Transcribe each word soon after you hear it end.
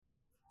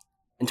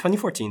In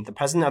 2014, the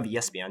president of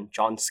ESPN,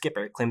 John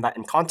Skipper, claimed that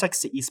in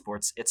context to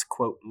esports, it's,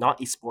 quote, not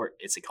esport,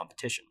 it's a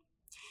competition.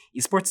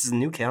 Esports is a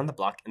new kid on the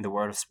block in the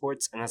world of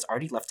sports and has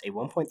already left a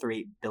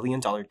 $1.38 billion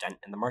dent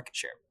in the market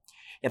share.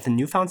 Yet the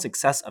newfound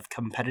success of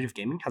competitive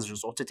gaming has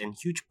resulted in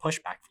huge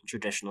pushback from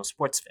traditional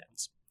sports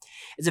fans.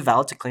 Is it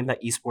valid to claim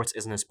that esports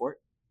isn't a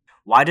sport?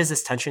 Why does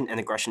this tension and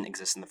aggression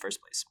exist in the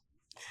first place?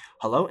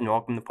 Hello and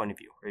welcome to Point of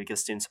View, where you give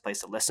students a place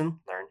to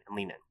listen, learn, and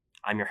lean in.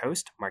 I'm your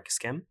host, Marcus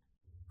Kim.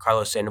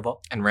 Carlos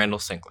Sandoval. And Randall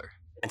Sinkler.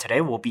 And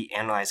today we'll be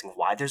analyzing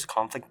why there's a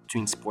conflict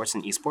between sports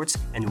and esports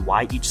and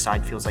why each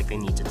side feels like they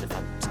need to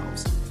defend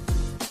themselves.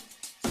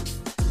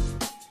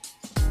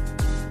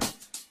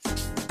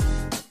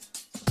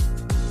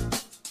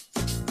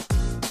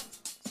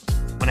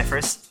 When I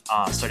first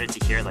started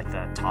to hear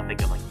the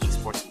topic of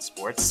esports and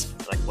sports,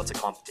 what's a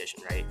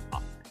competition, right?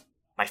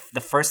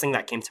 The first thing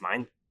that came to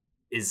mind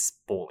is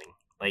bowling.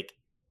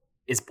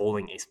 Is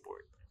bowling a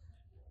sport?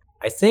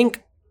 I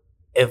think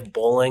if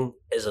bowling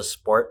is a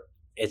sport,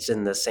 it's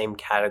in the same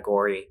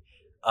category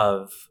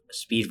of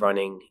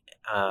speedrunning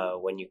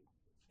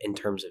in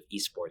terms of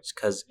esports,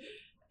 because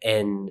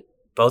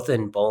both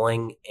in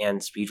bowling and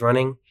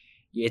speedrunning,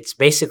 it's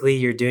basically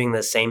you're doing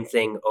the same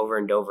thing over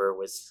and over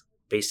with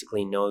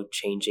basically no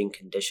changing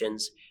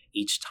conditions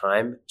each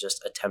time,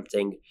 just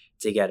attempting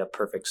to get a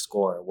perfect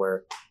score,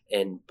 where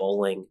in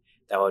bowling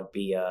that would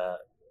be a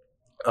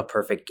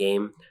perfect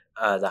game,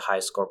 the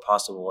highest score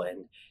possible,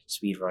 and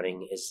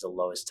speedrunning is the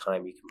lowest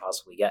time you can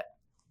possibly get.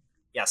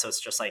 Yeah, so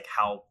it's just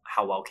how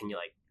well can you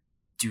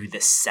do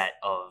this set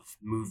of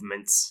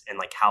movements and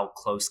how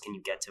close can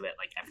you get to it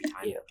every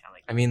time? Yeah.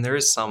 I mean, there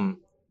is some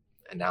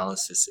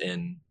analysis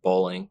in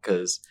bowling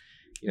because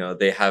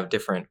they have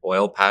different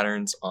oil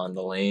patterns on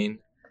the lane,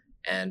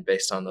 and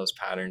based on those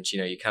patterns,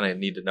 you kind of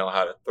need to know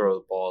how to throw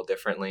the ball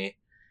differently,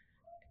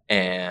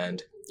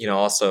 and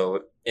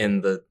also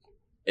on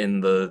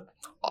the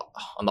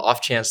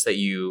off chance that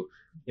you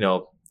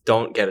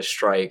don't get a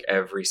strike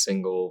every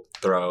single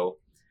throw,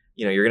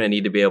 you're going to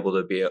need to be able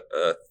to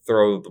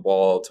throw the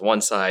ball to one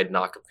side,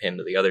 knock a pin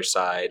to the other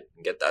side,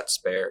 and get that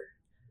spare.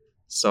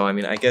 So, I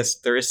mean, I guess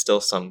there is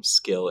still some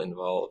skill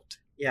involved.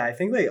 Yeah, I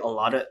think a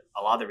lot of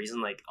the reason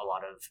a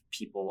lot of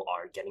people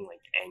are getting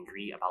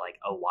angry about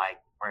oh, why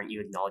aren't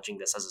you acknowledging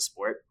this as a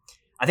sport?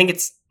 I think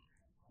it's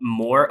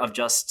more of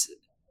just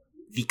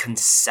the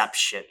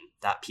conception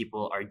that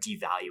people are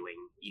devaluing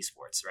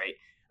esports, right?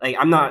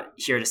 I'm not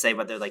here to say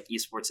whether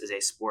esports is a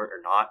sport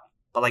or not,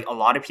 but a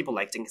lot of people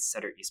like to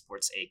consider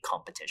esports a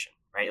competition,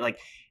 right?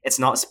 It's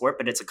not a sport,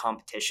 but it's a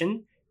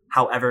competition.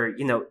 However,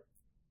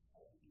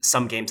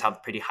 some games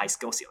have pretty high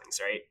skill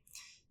ceilings, right?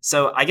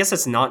 So I guess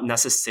it's not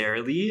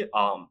necessarily,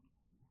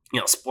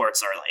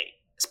 sports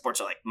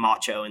are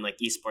macho and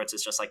esports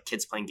is just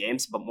kids playing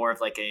games, but more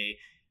of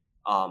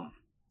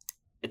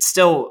it's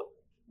still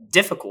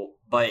difficult,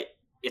 but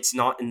it's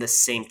not in the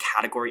same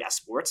category as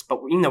sports.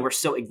 But we're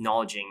still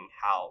acknowledging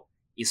how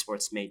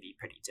esports may be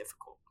pretty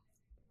difficult.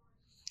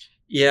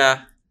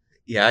 Yeah,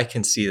 I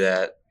can see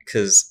that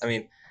because I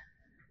mean,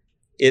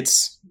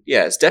 it's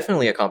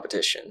definitely a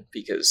competition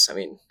because I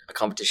mean, a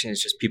competition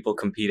is just people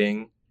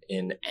competing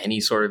in any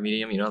sort of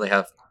medium. They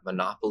have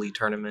Monopoly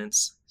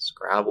tournaments,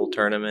 Scrabble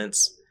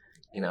tournaments.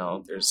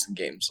 There's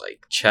games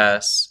like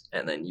chess,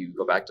 and then you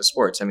go back to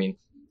sports. I mean,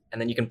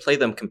 and then you can play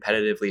them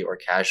competitively or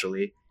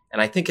casually.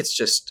 And I think it's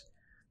just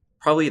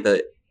probably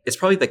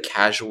the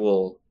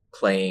casual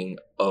playing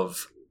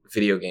of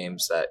video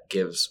games that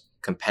gives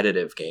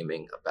competitive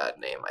gaming a bad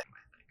name, I think.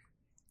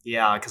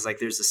 Yeah, because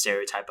there's a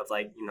stereotype of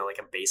a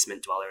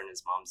basement dweller in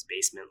his mom's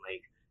basement,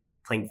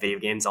 playing video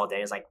games all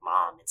day is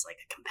mom, it's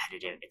a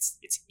competitive, it's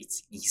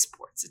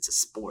esports, it's a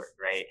sport,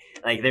 right?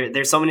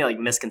 There's so many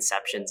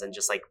misconceptions and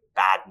just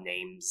bad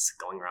names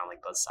going around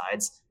both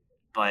sides.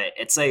 But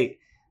it's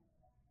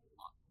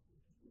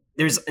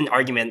there's an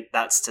argument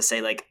that's to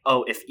say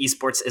oh, if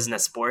esports isn't a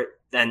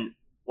sport, then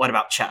what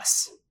about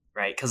chess,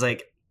 right? Because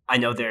I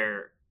know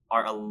there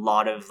are a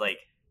lot of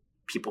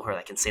people who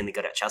are insanely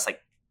good at chess.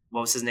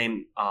 What was his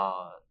name?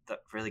 The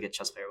really good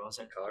chess player, what was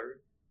it? Hikaru?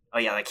 Oh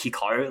yeah,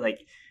 Hikaru.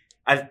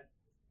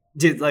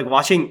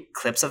 Watching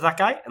clips of that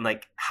guy and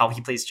how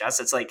he plays chess,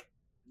 it's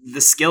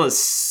the skill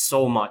is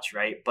so much,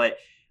 right? But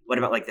what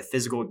about the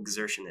physical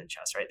exertion in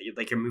chess, right?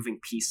 You're moving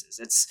pieces.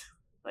 It's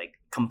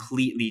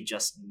completely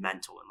just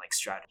mental and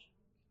strategy.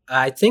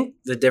 I think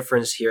the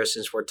difference here,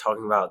 since we're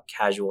talking about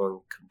casual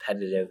and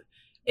competitive,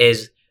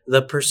 is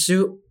the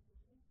pursuit.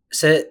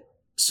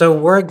 So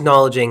we're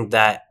acknowledging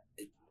that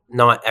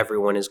not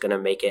everyone is going to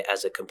make it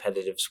as a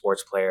competitive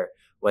sports player,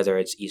 whether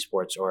it's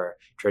esports or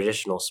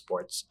traditional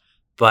sports.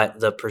 But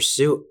the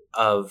pursuit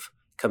of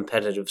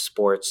competitive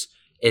sports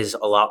is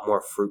a lot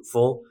more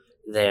fruitful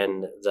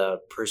than the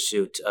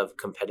pursuit of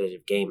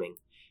competitive gaming,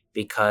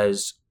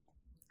 because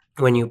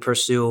when you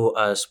pursue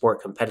a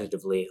sport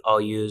competitively,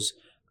 I'll use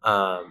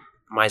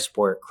my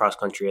sport, cross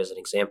country, as an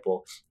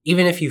example.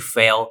 Even if you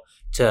fail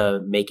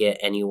to make it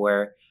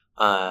anywhere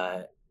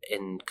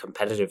in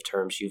competitive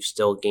terms, you've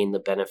still gained the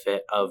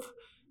benefit of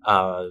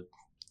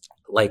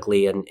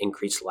likely an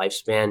increased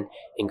lifespan,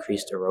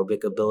 increased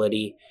aerobic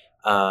ability,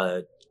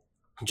 uh,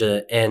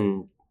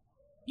 and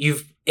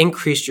you've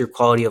increased your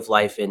quality of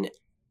life in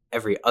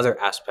every other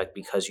aspect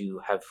because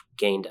you have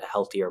gained a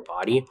healthier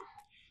body.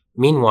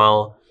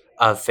 Meanwhile,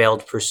 a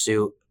failed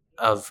pursuit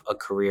of a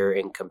career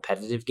in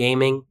competitive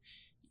gaming,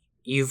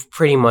 you've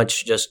pretty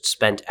much just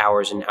spent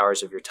hours and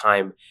hours of your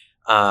time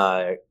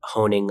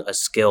honing a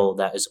skill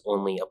that is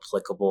only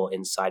applicable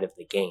inside of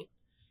the game,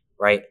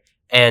 right?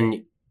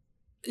 And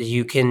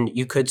you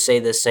could say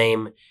the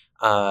same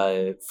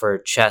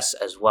for chess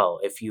as well.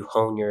 If you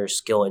hone your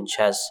skill in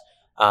chess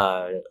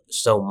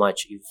so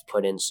much, you've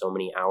put in so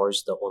many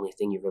hours, the only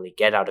thing you really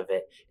get out of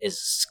it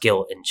is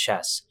skill in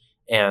chess.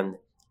 And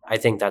I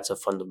think that's a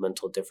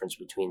fundamental difference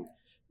between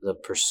the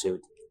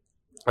pursuit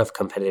of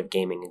competitive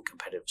gaming and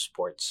competitive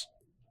sports.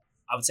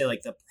 I would say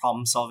like the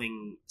problem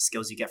solving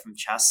skills you get from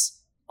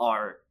chess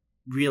are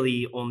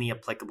really only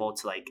applicable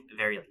to like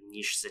very like,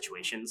 niche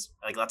situations.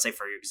 Like let's say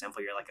for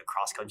example you're like a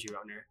cross country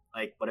runner.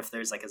 Like what if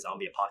there's like a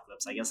zombie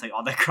apocalypse? I guess like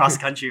all the cross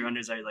country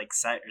runners are like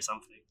set or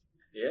something.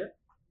 Yeah.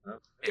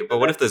 Hey, but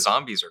what if the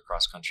zombies are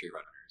cross country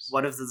runners?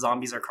 What if the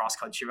zombies are cross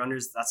country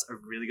runners? That's a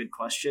really good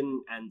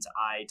question, and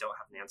I don't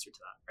have an answer to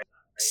that. Right?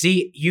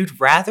 See,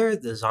 you'd rather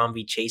the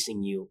zombie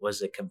chasing you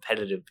was a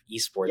competitive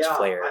esports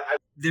player.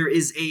 There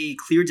is a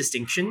clear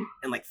distinction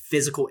in like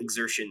physical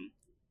exertion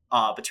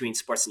between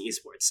sports and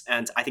esports,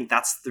 and I think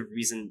that's the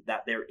reason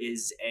that there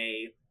is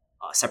a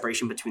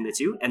separation between the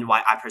two, and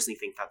why I personally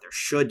think that there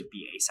should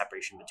be a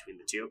separation between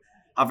the two.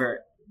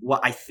 However,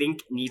 what I think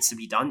needs to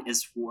be done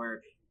is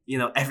for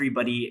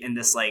everybody in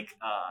this like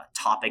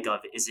topic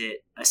of is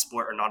it a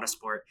sport or not a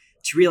sport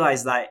to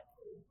realize that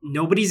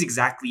nobody's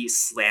exactly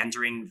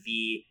slandering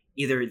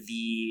either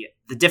the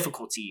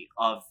difficulty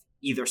of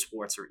either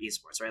sports or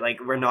esports, right? Like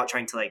we're not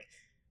trying to like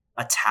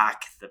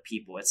attack the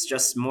people. It's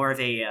just more of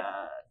a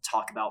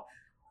talk about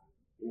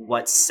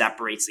what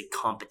separates a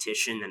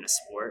competition and a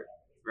sport,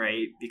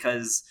 right?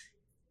 Because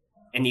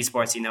in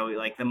esports,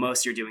 like the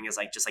most you're doing is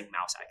like just like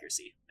mouse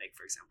accuracy, like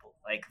for example,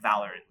 like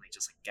Valorant, like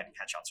just like getting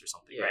headshots or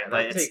something, right? And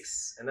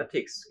that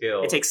takes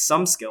skill. It takes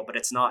some skill, but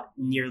it's not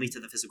nearly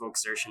to the physical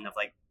exertion of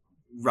like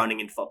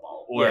running in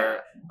football or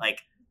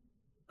like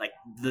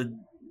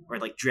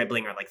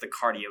dribbling or like the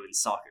cardio in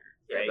soccer,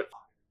 right?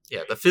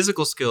 The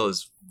physical skill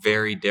is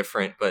very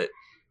different, but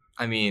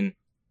I mean,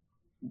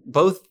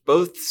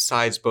 both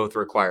sides both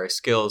require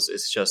skills.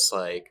 It's just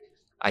like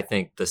I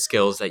think the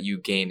skills that you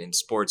gain in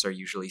sports are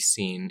usually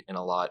seen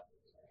a lot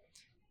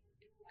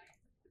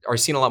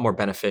more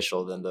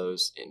beneficial than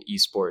those in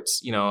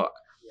esports.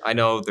 I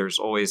know there's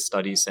always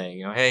studies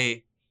saying,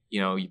 hey,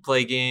 you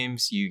play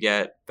games, you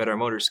get better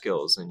motor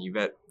skills and you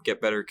get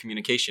better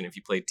communication if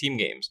you play team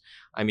games.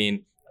 I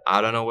mean,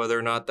 I don't know whether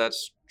or not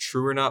that's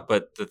true or not,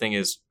 but the thing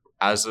is,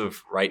 as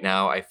of right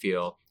now, I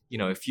feel,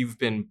 if you've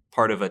been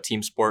part of a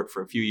team sport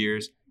for a few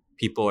years,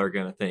 people are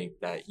going to think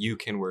that you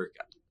can work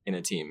in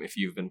a team. If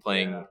you've been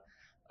playing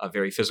a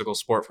very physical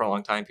sport for a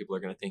long time, people are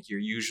going to think you're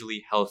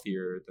usually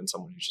healthier than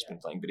someone who's just been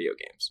playing video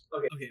games.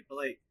 Okay, but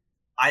like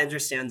I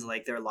understand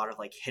like there are a lot of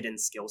like hidden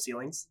skill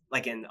ceilings,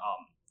 like in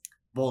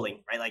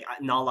bowling, right? Like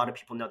not a lot of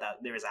people know that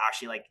there is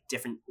actually like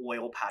different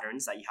oil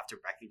patterns that you have to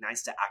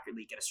recognize to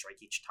accurately get a strike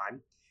each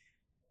time.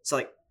 So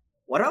like,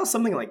 what about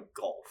something like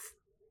golf?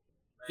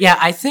 Yeah,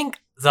 I think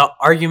the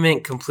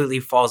argument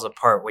completely falls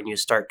apart when you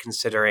start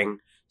considering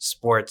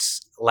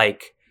sports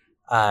like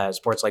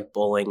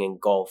bowling and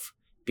golf,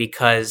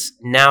 because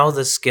now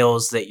the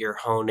skills that you're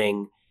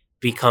honing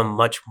become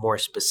much more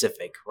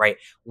specific, right?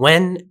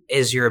 When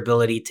is your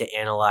ability to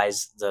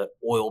analyze the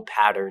oil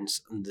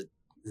patterns and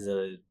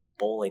the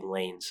bowling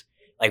lanes,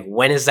 like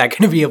when is that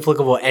going to be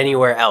applicable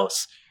anywhere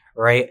else,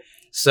 right?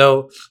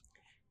 So,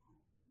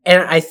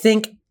 and I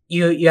think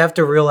you have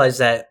to realize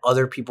that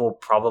other people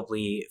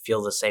probably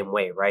feel the same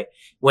way, right?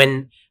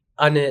 When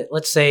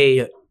let's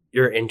say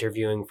you're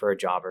interviewing for a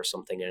job or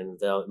something and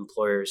the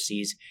employer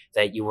sees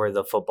that you were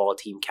the football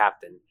team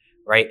captain,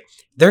 right?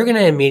 They're going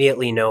to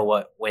immediately know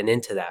what went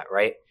into that,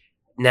 right?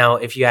 Now,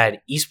 if you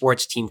had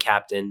esports team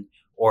captain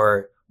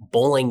or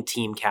bowling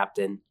team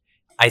captain,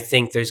 I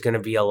think there's going to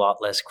be a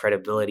lot less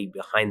credibility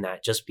behind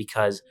that just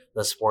because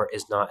the sport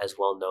is not as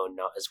well known,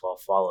 not as well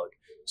followed.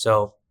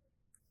 So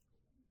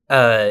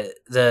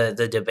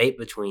the debate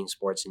between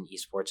sports and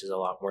esports is a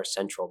lot more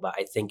central, but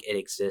I think it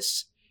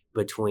exists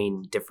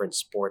between different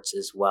sports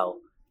as well,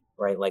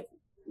 right? Like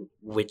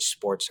which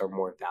sports are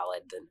more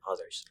valid than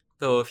others.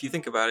 So if you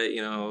think about it,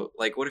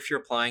 like what if you're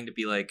applying to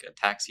be like a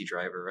taxi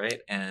driver,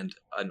 right? And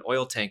an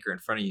oil tanker in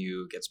front of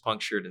you gets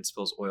punctured and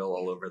spills oil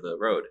all over the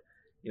road.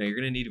 You're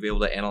going to need to be able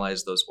to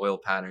analyze those oil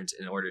patterns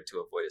in order to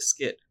avoid a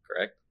skid,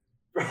 correct?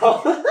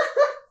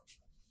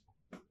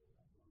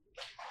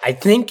 I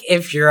think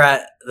if you're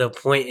at the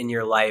point in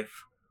your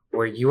life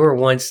where you were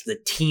once the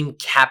team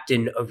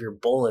captain of your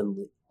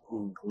bowling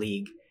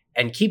league,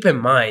 and keep in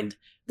mind,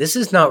 this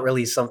is not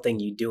really something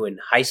you do in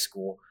high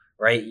school,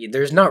 right?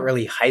 There's not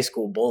really high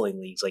school bowling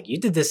leagues. Like you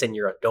did this in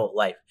your adult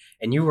life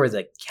and you were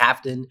the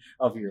captain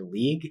of your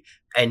league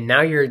and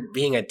now you're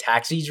being a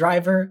taxi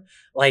driver.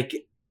 Like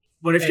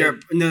What if you're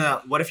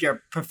no? What if you're a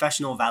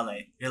professional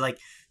valet? You're like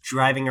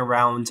driving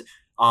around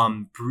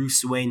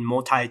Bruce Wayne,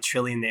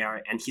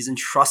 multi-trillionaire, and he's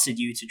entrusted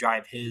you to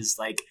drive his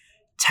like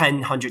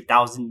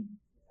 $100,000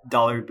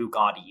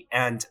 Bugatti,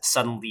 and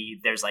suddenly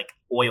there's like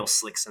oil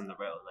slicks in the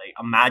road.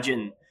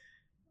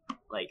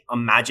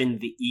 Imagine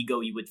the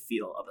ego you would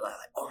feel of like,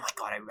 oh my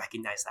god, I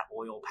recognize that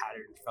oil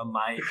pattern from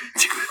my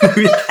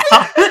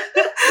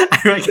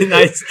I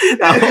recognize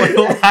that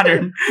oil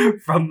pattern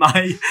from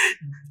my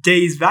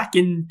days back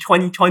in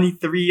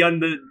 2023 on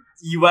the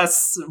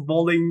US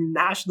Bowling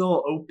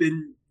National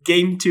Open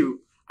Game 2.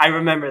 I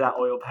remember that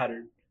oil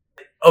pattern.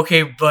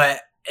 Okay,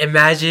 but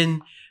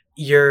imagine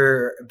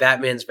you're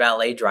Batman's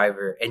valet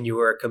driver and you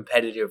were a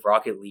competitive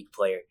Rocket League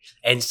player,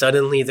 and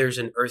suddenly there's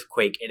an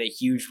earthquake and a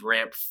huge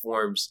ramp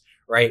forms,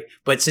 right?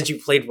 But since you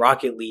played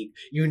Rocket League,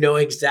 you know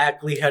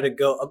exactly how to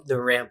go up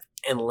the ramp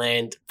and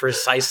land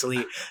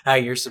precisely how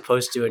you're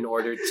supposed to in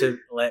order to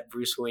let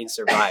Bruce Wayne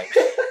survive.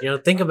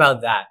 Think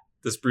about that.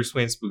 Does Bruce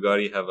Wayne's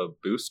Bugatti have a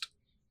boost?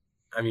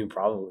 I mean,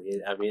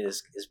 probably. I mean,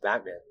 it's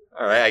Batman.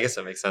 All right, I guess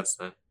that makes sense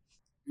then.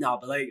 No,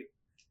 but like,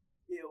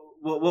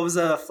 what was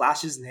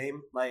Flash's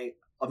name? Like,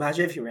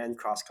 imagine if he ran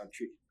cross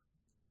country.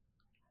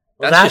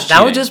 Well,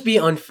 that would just be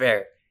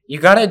unfair. You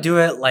gotta do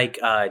it like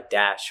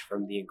Dash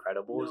from The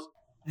Incredibles.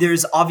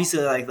 There's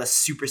obviously like the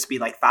super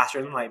speed, like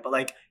faster than light, but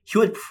like he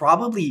would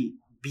probably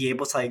be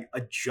able to like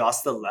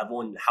adjust the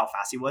level and how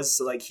fast he was,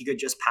 so like he could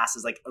just pass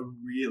as like a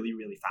really,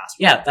 really fast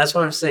one. Yeah, that's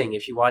what I'm saying.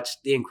 If you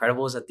watch The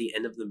Incredibles at the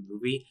end of the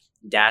movie,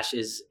 Dash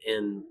is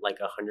in like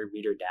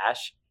 100-meter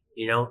dash,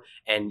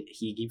 and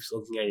he keeps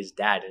looking at his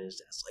dad, and his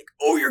dad's like,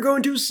 "Oh, you're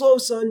going too slow,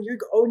 son.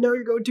 No,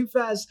 you're going too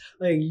fast.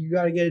 Like, you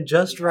gotta get it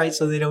just right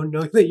so they don't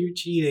know that you're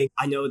cheating."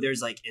 I know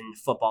there's like in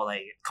football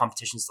like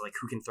competitions like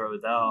who can throw the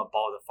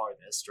ball the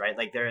farthest, right?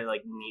 Like there are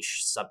like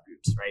niche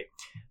subgroups, right?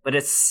 But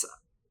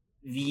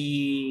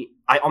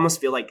I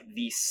almost feel like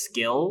the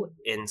skill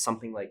in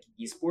something like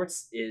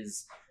esports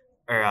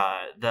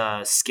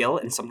the skill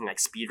in something like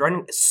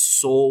speedrunning is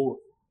so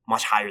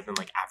much higher than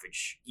like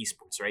average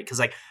esports, right? Because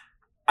like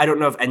I don't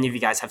know if any of you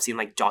guys have seen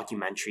like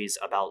documentaries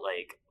about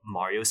like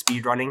Mario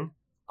speedrunning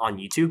on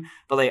YouTube,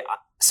 but like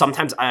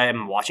sometimes I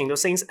am watching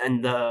those things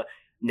and the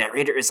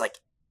narrator is like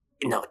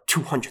in a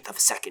 200th of a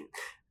second.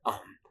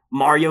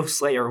 Mario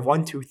Slayer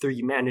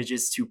 123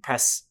 manages to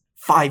press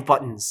 5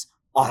 buttons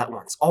all at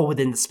once, all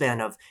within the span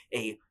of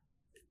 2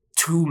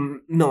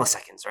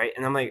 milliseconds, right?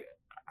 And I'm like,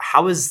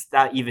 how is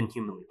that even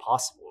humanly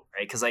possible,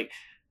 right? Because like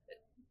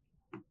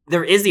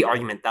there is the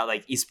argument that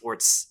like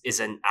esports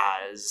isn't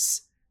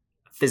as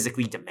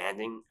physically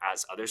demanding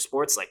as other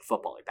sports like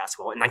football or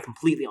basketball, and I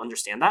completely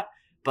understand that.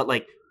 But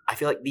like I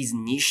feel like these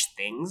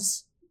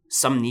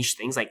some niche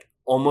things like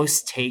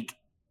almost take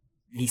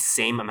the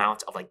same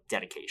amount of like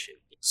dedication.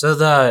 So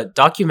the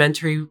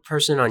documentary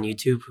person on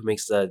YouTube who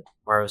makes the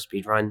Mario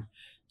speedrun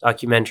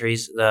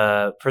documentaries,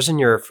 the person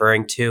you're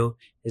referring to,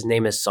 his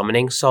name is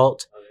Summoning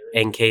Salt.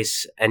 In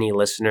case any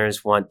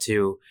listeners want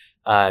to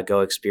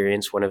go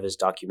experience one of his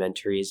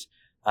documentaries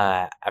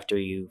after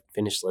you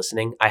finish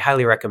listening, I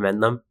highly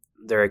recommend them.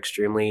 They're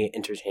extremely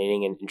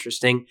entertaining and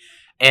interesting,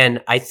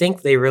 and I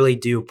think they really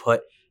do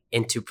put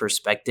into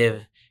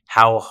perspective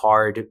how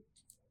hard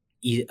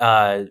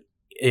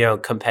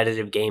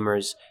competitive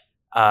gamers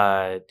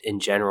in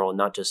general,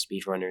 not just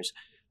speedrunners,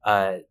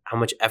 how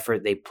much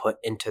effort they put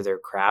into their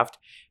craft.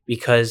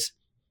 Because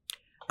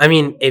I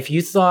mean, if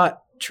you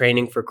thought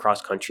training for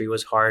cross country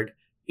was hard,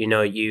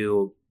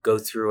 you go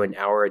through an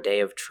hour a day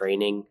of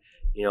training,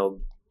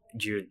 you're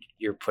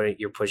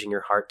pushing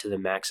your heart to the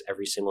max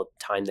every single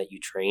time that you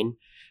train.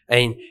 I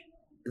mean,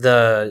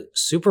 the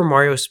Super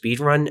Mario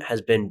speedrun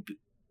has been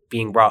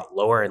being brought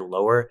lower and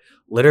lower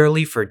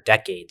literally for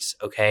decades,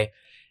 okay?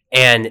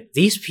 And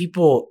these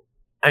people,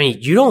 I mean,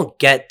 you don't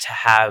get to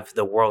have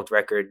the world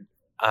record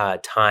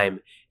time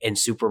in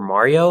Super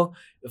Mario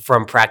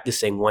from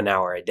practicing 1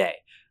 hour a day,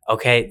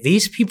 okay?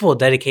 These people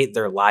dedicate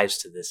their lives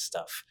to this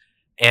stuff.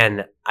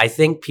 And I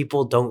think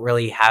people don't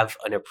really have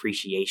an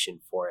appreciation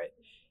for it,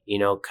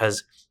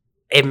 because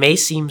it may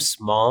seem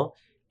small,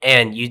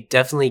 and you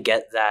definitely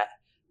get that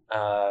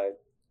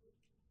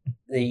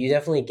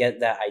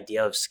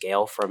idea of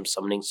scale from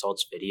Summoning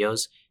Salt's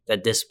videos,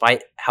 that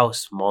despite how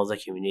small the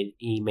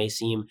community may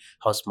seem,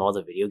 how small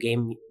the video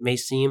game may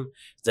seem,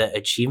 the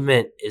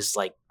achievement is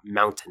like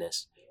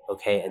mountainous,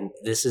 okay? And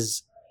this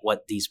is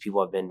what these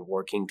people have been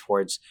working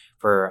towards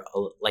for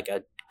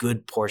a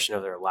good portion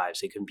of their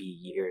lives. It can be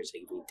years,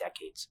 it can be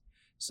decades.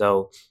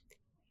 So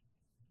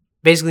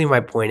basically my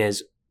point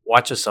is,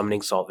 watch a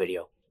Summoning Salt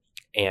video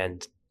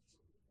and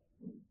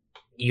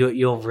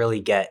you'll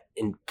really get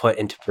put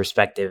into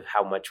perspective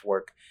how much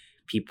work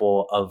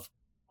people of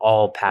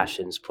all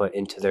passions put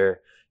into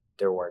their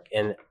work,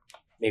 and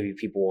maybe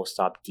people will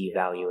stop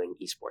devaluing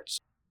esports.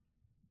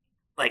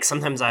 Like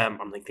sometimes I'm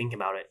like thinking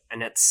about it,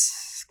 and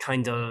it's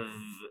kind of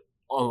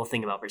a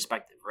thing about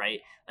perspective, right?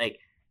 Like,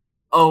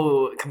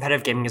 oh,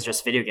 competitive gaming is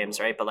just video games,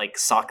 right? But like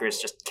soccer is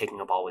just kicking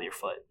a ball with your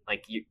foot.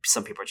 Like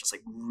some people are just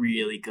like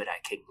really good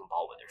at kicking a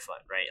ball with their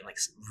foot, right? And like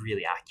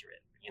really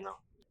accurate,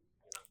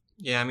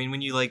 Yeah, I mean,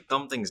 when you like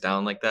dumb things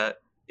down like that,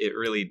 it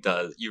really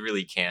does. You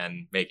really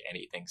can make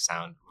anything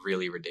sound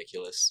really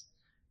ridiculous.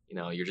 You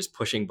know, you're just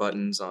pushing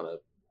buttons on a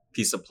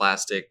piece of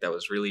plastic that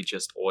was really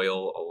just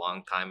oil a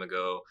long time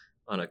ago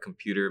on a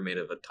computer made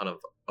of a ton of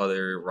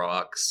other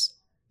rocks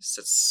I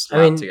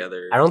slapped mean,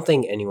 together. I don't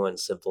think anyone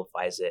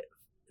simplifies it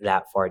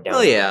that far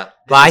Well, down. yeah,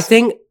 But I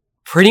think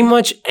pretty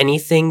much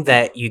anything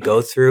that you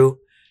go through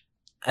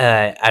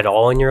at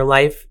all in your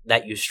life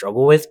that you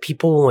struggle with,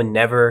 people will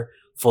never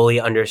fully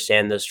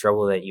understand the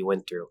struggle that you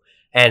went through.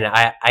 And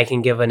I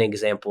can give an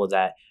example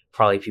that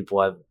probably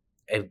people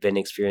have been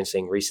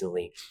experiencing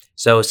recently.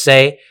 So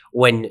say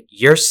when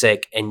you're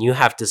sick and you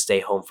have to stay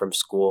home from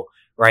school,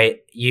 right?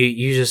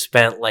 You just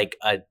spent like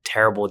a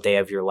terrible day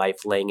of your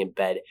life laying in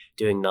bed,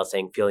 doing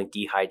nothing, feeling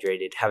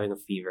dehydrated, having a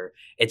fever.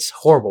 It's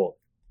horrible.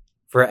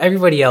 For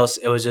everybody else,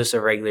 it was just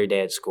a regular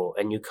day at school.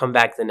 And you come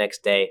back the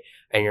next day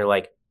and you're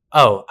like,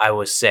 oh, I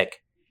was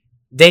sick.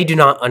 They do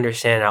not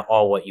understand at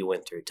all what you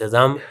went through. To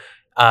them,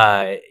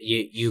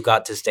 you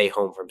got to stay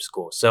home from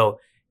school. So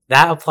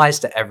that applies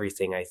to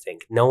everything, I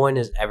think. No one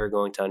is ever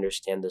going to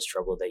understand the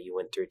struggle that you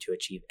went through to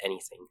achieve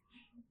anything,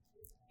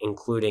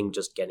 including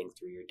just getting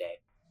through your day.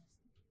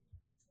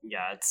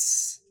 Yeah,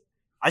 it's.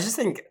 I just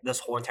think this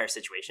whole entire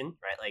situation,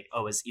 right? Like,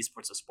 oh, is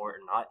esports a sport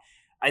or not?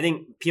 I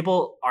think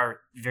people are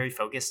very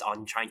focused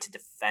on trying to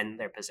defend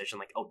their position,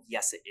 like, oh,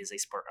 yes, it is a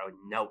sport. Oh,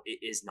 no, it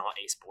is not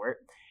a sport.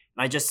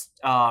 And I just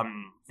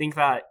think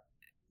that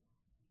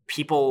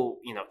people,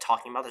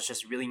 talking about this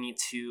just really need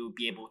to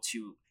be able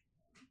to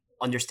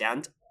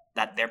understand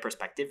that their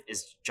perspective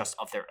is just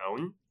of their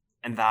own,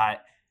 and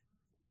that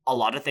a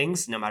lot of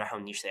things, no matter how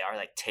niche they are,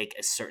 like take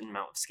a certain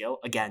amount of skill.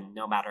 Again,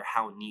 no matter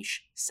how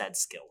niche said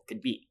skill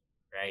could be,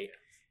 right?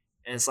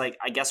 And it's like,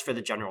 I guess for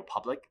the general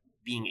public,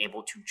 being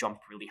able to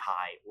jump really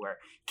high or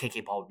kick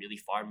a ball really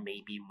far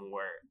may be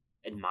more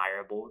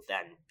admirable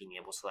than being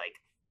able to like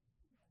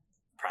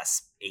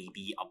press A,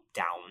 B, up,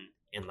 down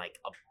in like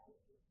a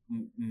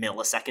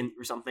millisecond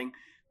or something.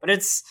 But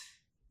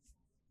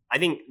I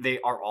think they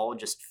are all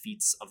just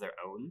feats of their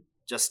own,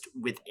 just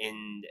with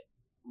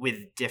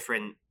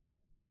different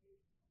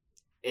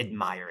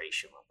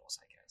admiration levels,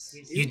 I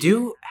guess. You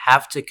do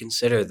have to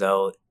consider,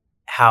 though,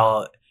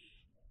 how.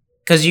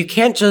 Because you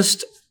can't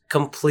just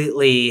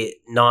completely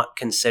not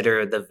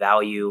consider the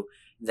value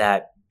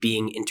that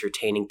being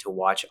entertaining to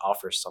watch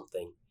offers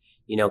something.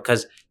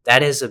 Because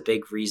that is a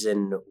big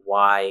reason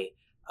why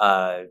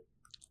a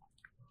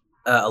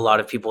lot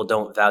of people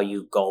don't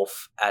value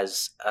golf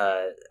as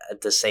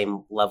at the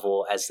same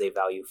level as they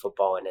value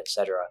football and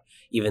etc.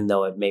 Even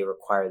though it may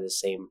require the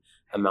same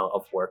amount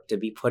of work to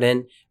be put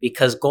in,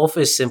 because golf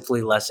is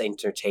simply less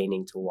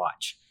entertaining to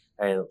watch.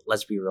 And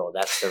let's be real,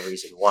 that's the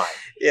reason why.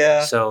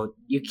 Yeah. So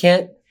you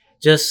can't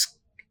just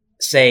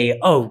say,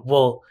 "Oh,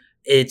 well,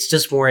 it's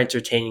just more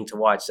entertaining to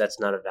watch." That's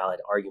not a valid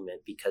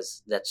argument,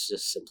 because that's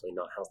just simply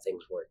not how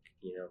things work.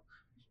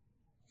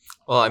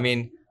 Well, I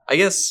mean, I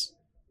guess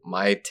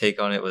my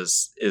take on it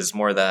is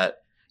more that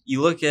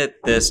you look at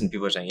this and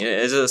people are saying,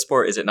 is it a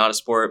sport? Is it not a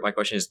sport? My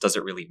question is, does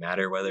it really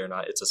matter whether or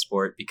not it's a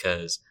sport?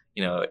 Because,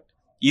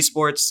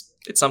 esports,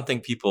 it's something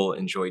people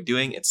enjoy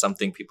doing. It's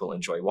something people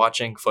enjoy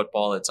watching.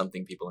 Football, it's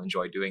something people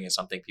enjoy doing. It's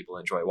something people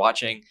enjoy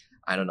watching.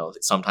 I don't know.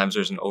 Sometimes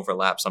there's an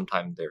overlap.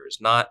 Sometimes there is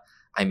not.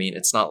 I mean,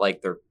 it's not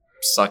like they're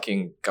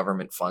sucking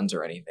government funds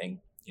or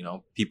anything.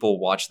 People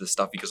watch this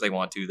stuff because they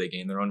want to. They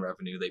gain their own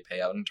revenue. They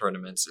pay out in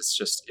tournaments. It's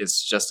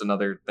just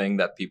another thing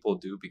that people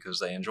do because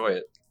they enjoy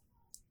it.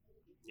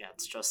 Yeah,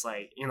 it's just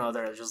like,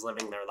 they're just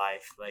living their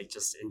life, like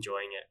just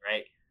enjoying it,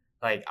 right?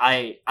 Like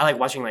I like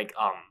watching like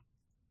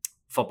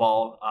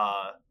football.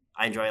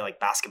 I enjoy like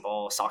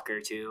basketball,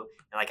 soccer too,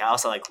 and like I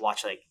also like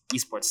watch like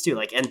esports too.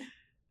 Like, and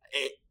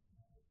it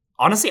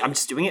honestly, I'm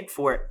just doing it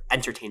for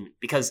entertainment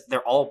because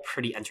they're all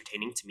pretty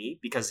entertaining to me.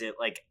 Because it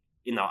like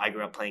I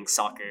grew up playing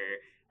soccer.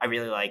 I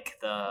really like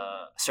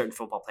the certain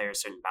football players,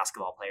 certain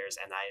basketball players,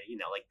 and I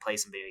like play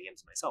some video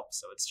games myself.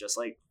 So it's just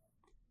like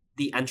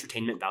the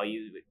entertainment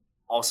value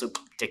also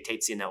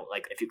dictates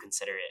like if you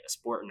consider it a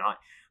sport or not.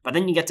 But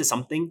then you get to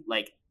something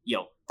like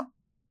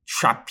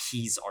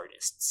trapeze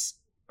artists,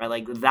 right?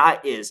 Like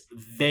that is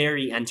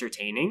very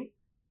entertaining,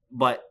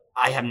 but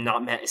I have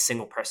not met a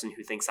single person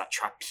who thinks that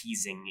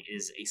trapezing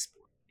is a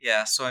sport.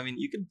 Yeah, so I mean,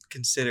 you could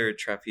consider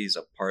trapeze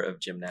a part of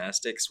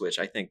gymnastics, which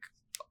I think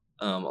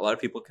a lot of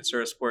people consider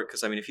a sport.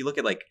 Because I mean, if you look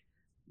at like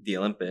the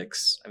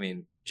Olympics, I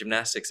mean,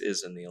 gymnastics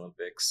is in the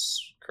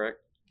Olympics, correct?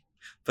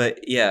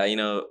 But yeah,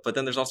 but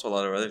then there's also a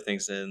lot of other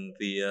things in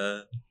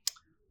the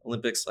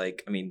Olympics,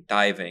 like I mean,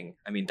 diving.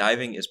 I mean,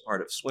 diving is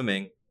part of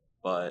swimming,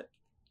 but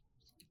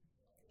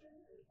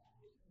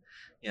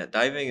yeah,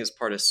 diving is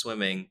part of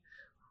swimming,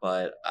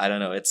 but I don't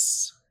know.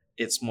 It's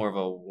more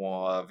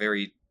of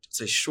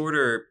it's a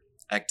shorter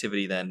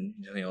activity than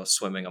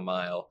swimming a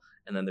mile.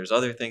 And then there's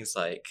other things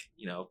like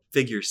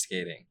figure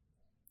skating.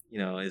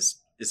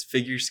 Is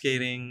figure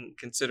skating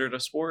considered a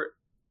sport?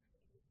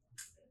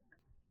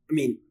 I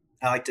mean,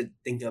 I like to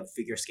think of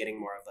figure skating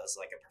more of as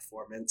like a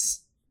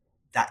performance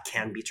that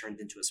can be turned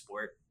into a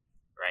sport,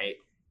 right?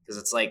 Because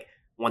it's like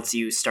once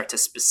you start to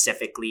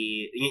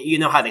specifically, you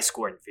know how they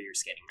score in figure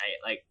skating,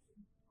 right? Like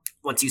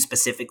once you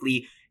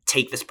specifically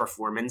take this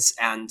performance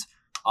and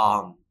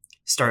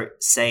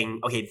start saying,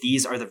 okay,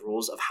 these are the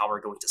rules of how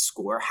we're going to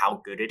score,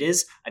 how good it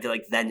is, I feel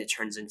like then it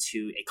turns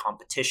into a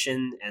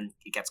competition and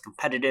it gets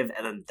competitive,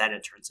 and then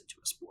it turns into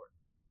a sport.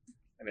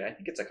 I mean, I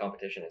think it's a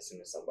competition as soon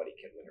as somebody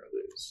can win or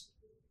lose,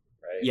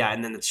 right? Yeah,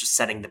 and then it's just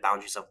setting the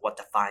boundaries of what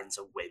defines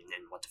a win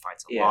and what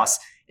defines a Yeah. loss.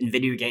 In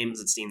video games,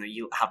 it's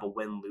you have a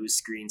win-lose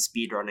screen.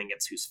 Speed running,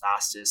 it's who's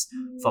fastest.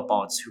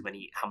 Football, it's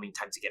how many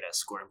times you get a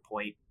scoring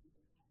point.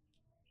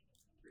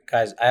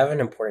 Guys, I have an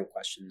important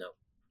question though.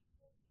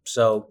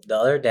 So the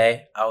other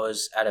day, I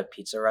was at a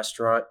pizza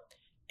restaurant,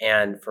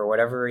 and for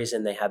whatever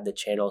reason, they had the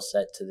channel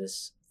set to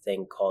this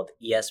thing called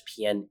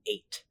ESPN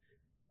 8.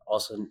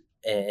 Also,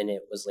 and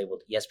it was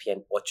labeled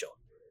ESPN Ocho,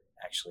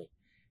 actually.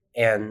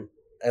 And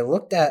I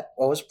looked at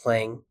what was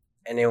playing,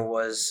 and it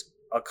was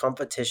a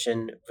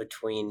competition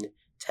between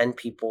 10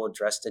 people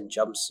dressed in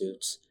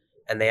jumpsuits,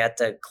 and they had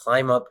to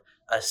climb up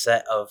a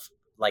set of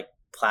like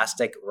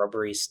plastic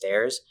rubbery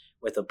stairs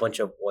with a bunch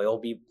of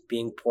oil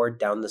being poured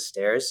down the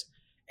stairs,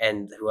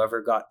 and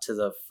whoever got to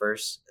the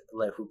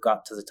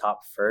top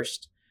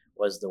first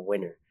was the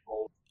winner.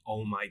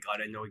 Oh my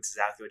god, I know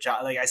exactly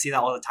what I see that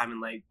all the time in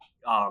like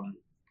on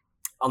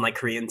like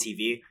Korean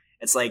TV.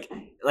 It's like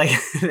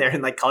they're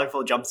in like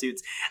colorful jumpsuits,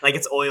 like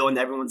it's oil and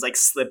everyone's like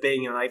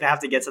slipping and like they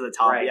have to get to the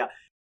top. Right. Yeah.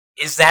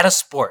 Is that a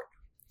sport?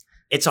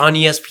 It's on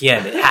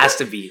ESPN. It has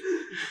to be.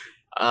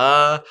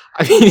 I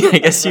mean, I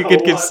guess you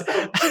could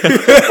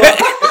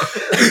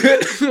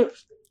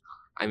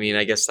I mean,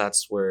 I guess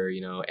that's where,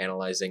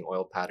 analyzing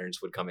oil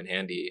patterns would come in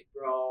handy.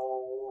 Bro,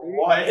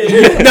 what?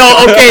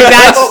 No, okay,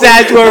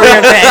 that's where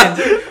we're gonna end.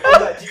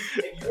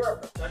 If you're a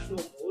professional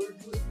bowler,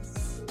 do it.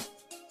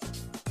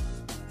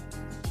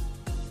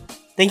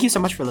 Thank you so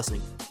much for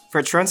listening. For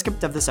a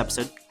transcript of this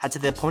episode, head to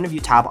the Point of View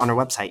tab on our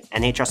website,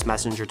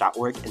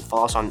 nhsmessenger.org, and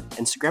follow us on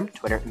Instagram,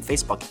 Twitter, and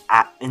Facebook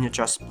at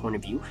NHS Point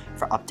of View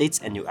for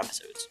updates and new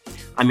episodes.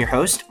 I'm your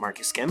host,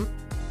 Marcus Kim,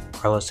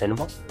 Carlos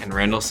Sandoval. And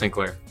Randall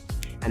Sinclair.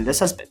 and this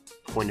has been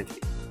Point of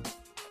View.